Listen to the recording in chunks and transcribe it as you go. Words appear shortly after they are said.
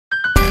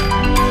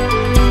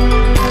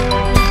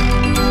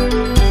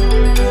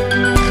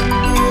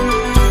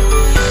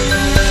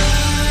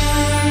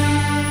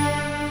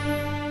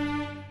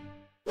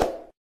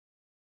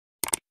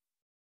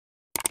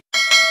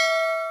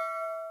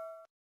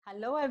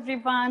Hello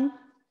everyone,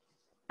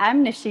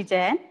 I'm Nishi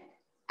Jain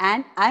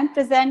and I'm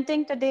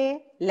presenting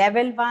today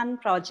Level 1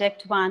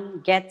 Project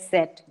 1 Get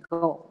Set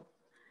Go.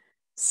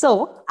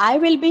 So I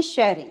will be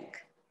sharing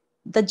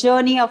the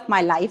journey of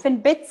my life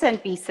in bits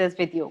and pieces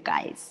with you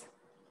guys.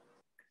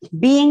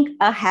 Being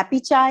a happy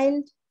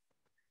child,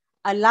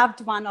 a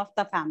loved one of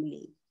the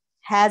family,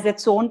 has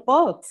its own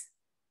perks.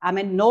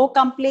 No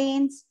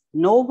complaints,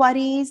 no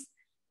worries,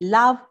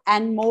 love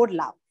and more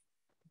love.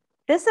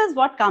 This is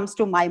what comes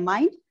to my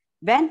mind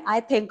when I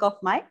think of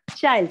my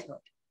childhood.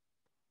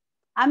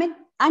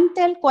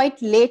 Until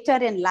quite later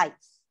in life,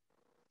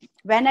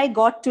 when I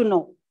got to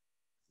know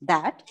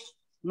that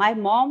my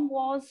mom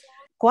was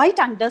quite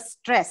under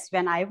stress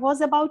when I was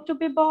about to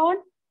be born,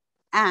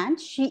 and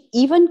she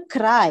even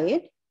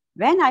cried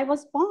when I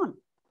was born.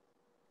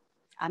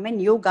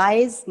 You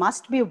guys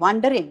must be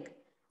wondering.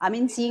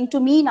 Seeing to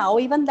me now,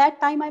 even that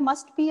time I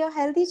must be a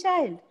healthy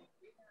child.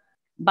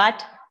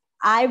 But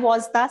I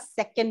was the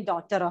second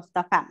daughter of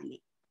the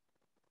family.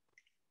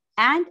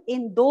 And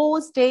in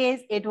those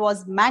days, it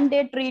was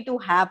mandatory to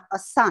have a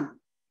son.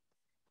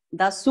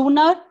 The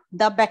sooner,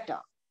 the better.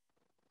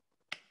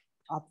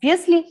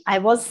 Obviously, I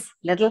was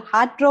a little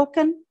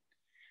heartbroken.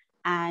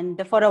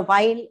 And for a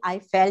while, I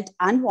felt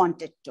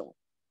unwanted too.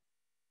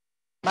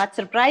 But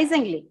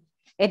surprisingly,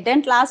 it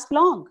didn't last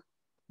long.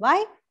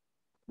 Why?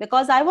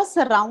 Because I was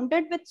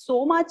surrounded with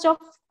so much of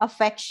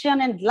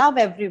affection and love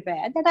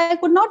everywhere that I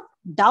could not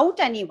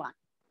doubt anyone.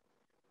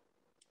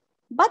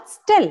 But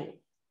still,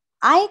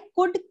 I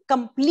could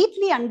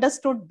completely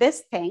understood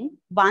this thing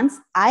once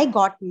I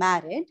got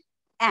married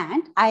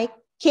and I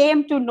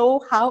came to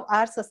know how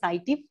our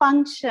society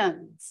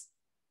functions.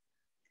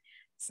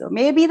 So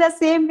maybe the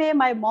same way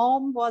my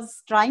mom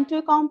was trying to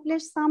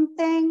accomplish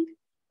something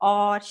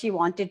or she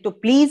wanted to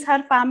please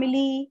her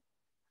family.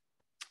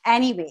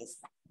 Anyways,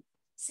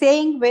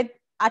 saying with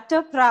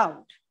utter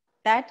proud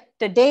that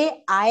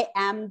today I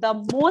am the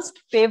most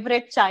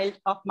favorite child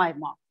of my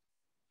mom.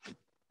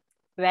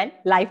 Well,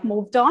 life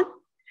moved on.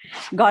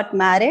 Got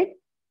married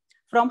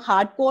from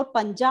hardcore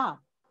Punjab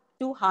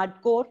to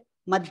hardcore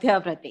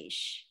Madhya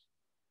Pradesh.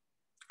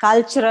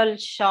 Cultural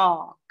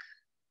shock.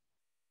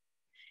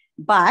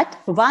 But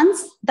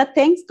once the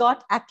things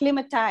got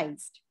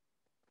acclimatized,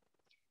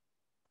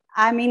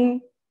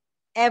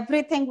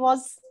 everything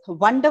was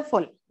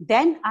wonderful.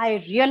 Then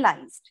I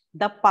realized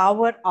the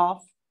power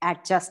of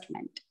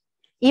adjustment.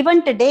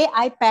 Even today,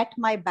 I pat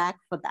my back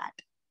for that.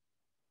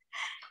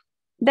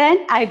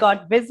 Then I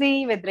got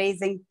busy with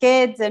raising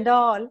kids and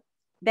all.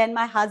 Then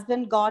my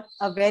husband got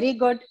a very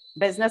good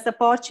business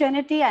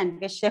opportunity and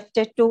we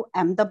shifted to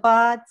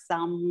Ahmedabad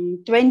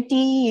some 20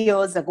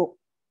 years ago.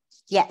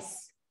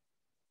 Yes.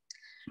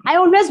 I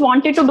always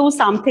wanted to do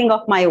something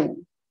of my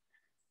own.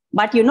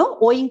 But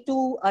owing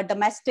to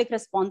domestic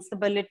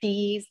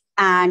responsibilities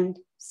and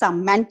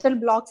some mental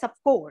blocks, of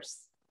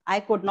course, I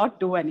could not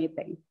do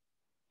anything.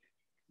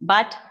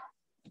 But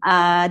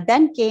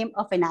then came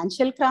a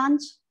financial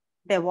crunch.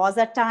 There was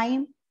a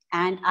time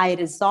and I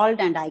resolved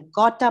and I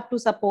got up to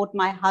support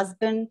my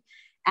husband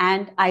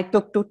and I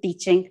took to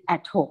teaching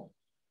at home.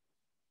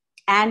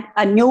 And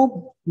a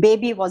new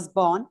baby was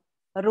born,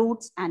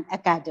 Roots and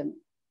Academy.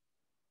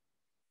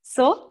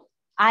 So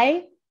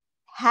I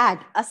had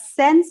a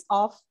sense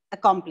of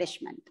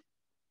accomplishment.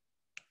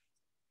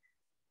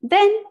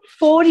 Then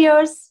 4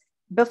 years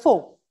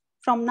before,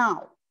 from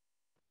now,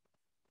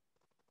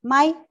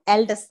 my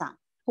eldest son,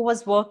 who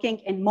was working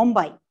in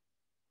Mumbai,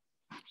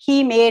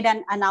 he made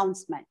an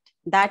announcement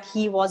that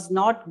he was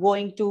not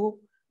going to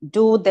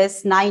do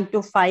this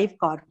 9-to-5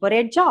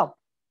 corporate job.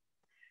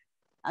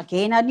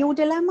 Again, a new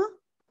dilemma.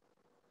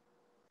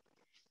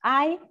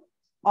 I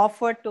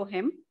offered to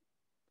him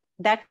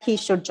that he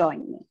should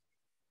join me.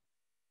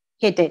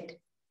 He did.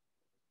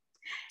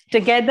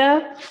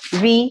 Together,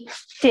 we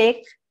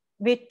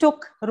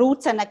took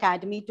Roots and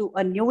Academy to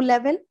a new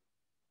level.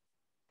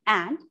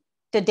 And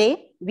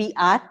today, we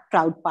are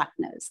proud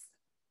partners.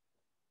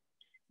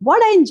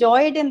 What I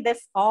enjoyed in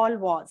this all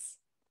was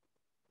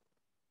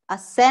a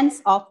sense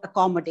of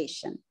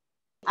accommodation.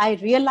 I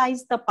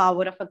realized the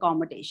power of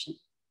accommodation.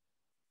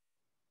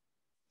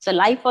 So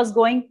life was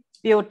going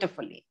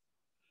beautifully.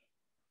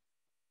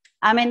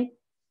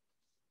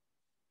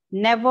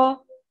 Never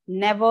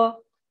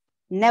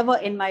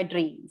in my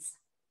dreams.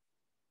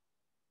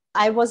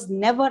 I was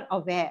never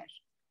aware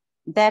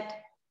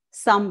that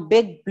some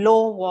big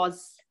blow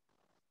was,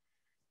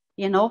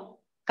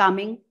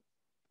 coming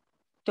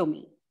to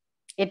me.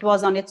 It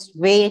was on its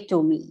way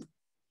to me.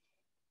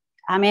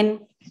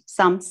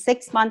 Some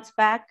 6 months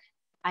back,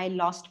 I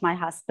lost my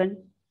husband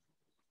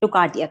to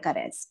cardiac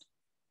arrest.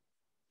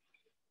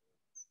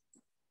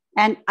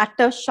 An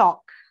utter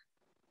shock.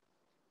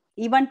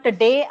 Even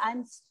today,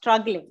 I'm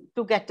struggling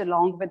to get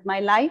along with my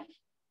life.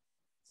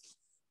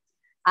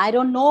 I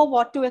don't know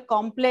what to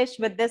accomplish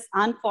with this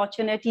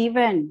unfortunate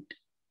event.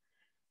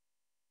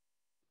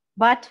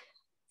 But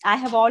I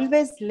have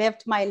always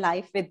lived my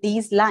life with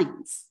these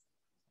lines,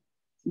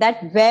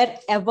 that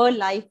wherever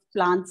life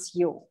plants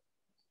you,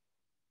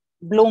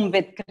 bloom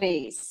with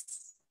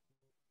grace.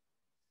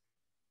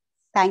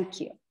 Thank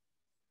you.